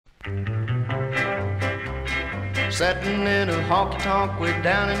Sitting in a honky-tonk way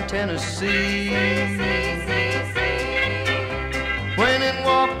down in Tennessee. When in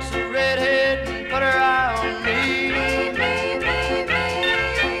walks a redhead and put her eye on me.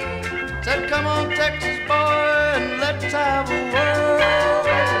 Said, come on, Texas boy, and let's have a whirl.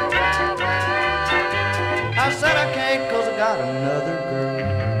 I said I can't 'cause I got another girl.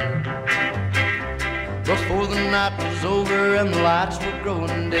 Before the night was over and the lights were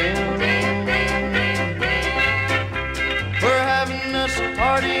growing dim, we're having us a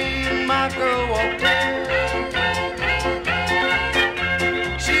party and my girl walked in.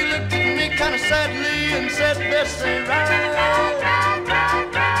 She looked at me kind of sadly and said, this ain't right.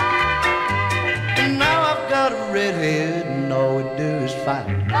 And now I've got a redhead and all we do is fight.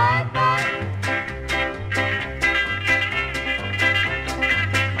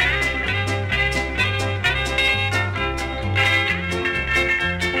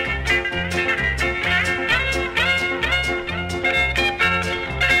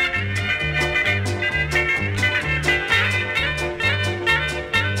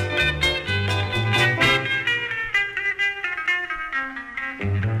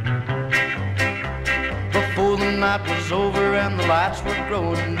 Before the night was over and the lights were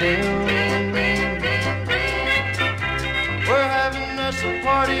growing dim, we're having us a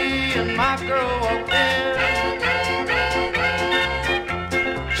party and my girl walked in.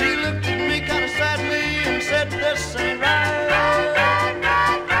 She looked at me kind of sadly and said, this ain't right.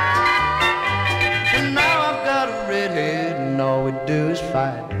 And now I've got a redhead and all we do is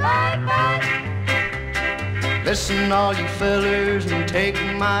fight. Listen, all you fellers, and take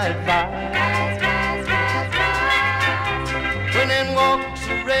my advice. When in walks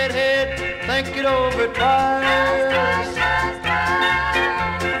a redhead, think it over twice.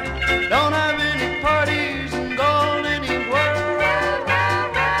 Don't have any parties and go anywhere.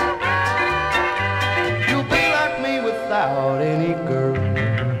 You'll be like me without any girl.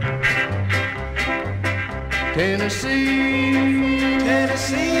 Tennessee,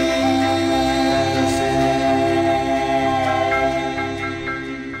 Tennessee.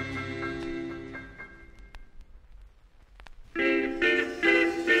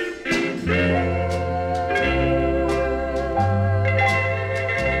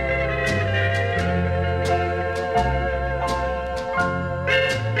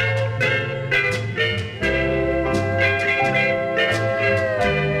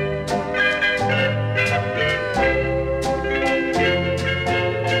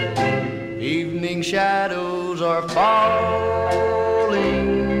 Shadows are falling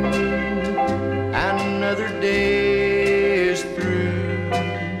and another day is through.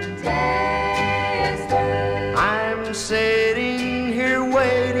 I'm sitting here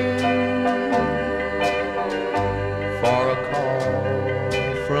waiting for a call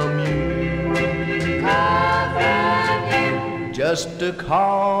from you. Just a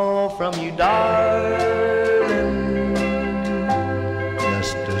call from you, darling.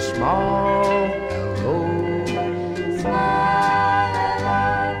 Just a small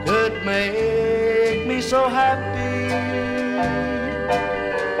could make me so happy,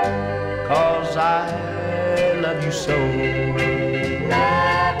 'cause I love you so.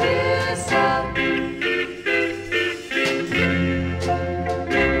 Love you so.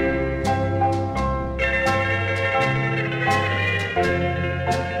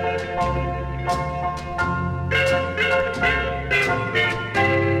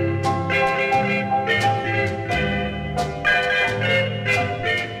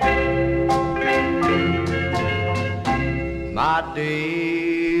 My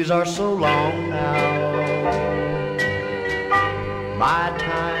days are so long now, my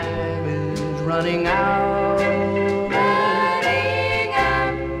time is running out.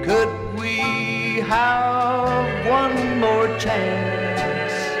 Could we have one more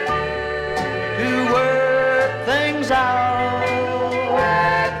chance to work things out?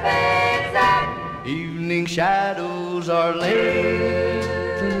 Evening shadows are lengthening,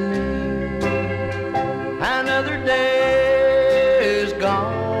 another day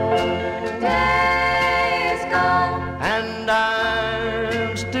and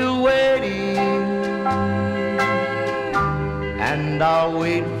I'm still waiting, and I'll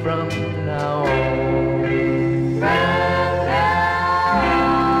wait from now on.